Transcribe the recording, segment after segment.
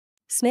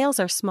Snails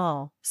are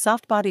small,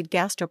 soft-bodied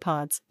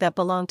gastropods that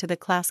belong to the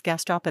class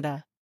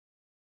Gastropoda.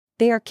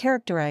 They are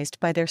characterized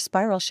by their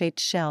spiral-shaped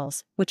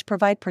shells, which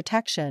provide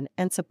protection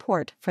and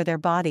support for their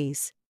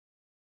bodies.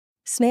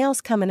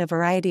 Snails come in a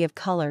variety of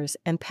colors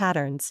and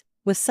patterns,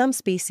 with some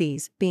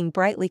species being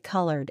brightly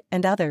colored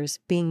and others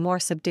being more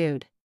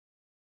subdued.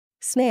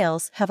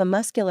 Snails have a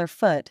muscular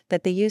foot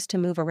that they use to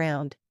move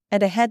around,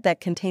 and a head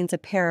that contains a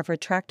pair of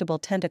retractable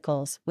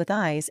tentacles with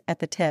eyes at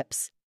the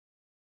tips.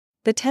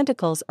 The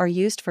tentacles are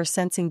used for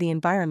sensing the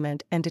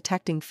environment and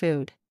detecting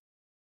food.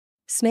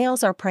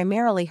 Snails are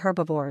primarily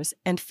herbivores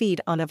and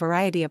feed on a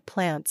variety of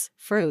plants,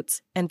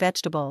 fruits, and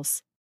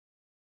vegetables.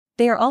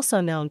 They are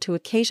also known to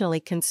occasionally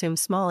consume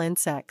small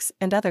insects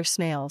and other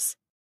snails.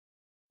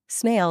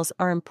 Snails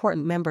are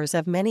important members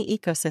of many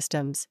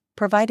ecosystems,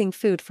 providing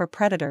food for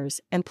predators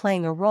and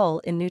playing a role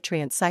in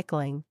nutrient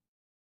cycling.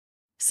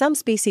 Some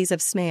species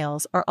of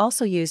snails are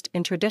also used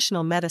in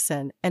traditional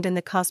medicine and in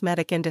the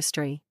cosmetic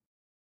industry.